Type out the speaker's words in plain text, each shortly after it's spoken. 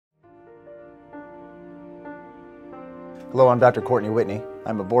Hello, I'm Dr. Whitney.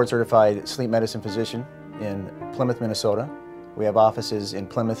 I'm a board-certified sleep medicine physician in Plymouth, Minnesota. We have offices in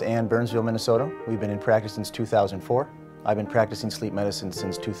Plymouth and Burnsville, Minnesota. We've been in practice since 2004. I've been practicing sleep medicine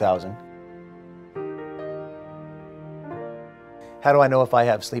since 2000. How do I know if I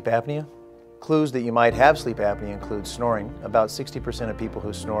have sleep apnea? Clues that you might have sleep apnea include snoring. About 60% of people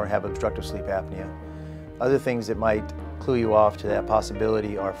who snore have obstructive sleep apnea. Other things that might clue you off to that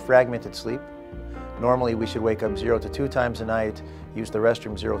possibility are fragmented sleep. Normally we should wake up 0 to 2 times a night, use the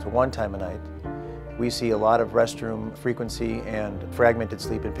restroom 0 to 1 time a night. We see a lot of restroom frequency and fragmented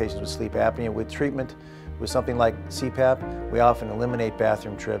sleep in patients with sleep apnea. With treatment with something like CPAP, we often eliminate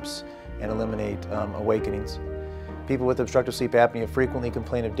bathroom trips and eliminate awakenings. People with obstructive sleep apnea frequently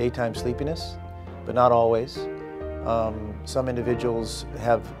complain of daytime sleepiness, but not always. Some individuals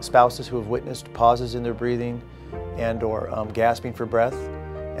have spouses who have witnessed pauses in their breathing and/or gasping for breath.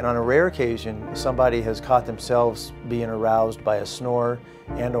 And on a rare occasion, somebody has caught themselves being aroused by a snore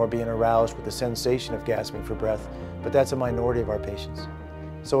and/or being aroused with the sensation of gasping for breath, but that's a minority of our patients.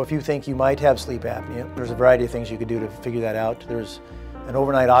 So if you think you might have sleep apnea, there's a variety of things you could do to figure that out. There's an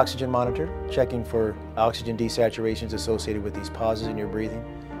overnight oxygen monitor, checking for oxygen desaturations associated with these pauses in your breathing,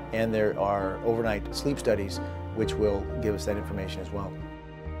 and there are overnight sleep studies which will give us that information as well.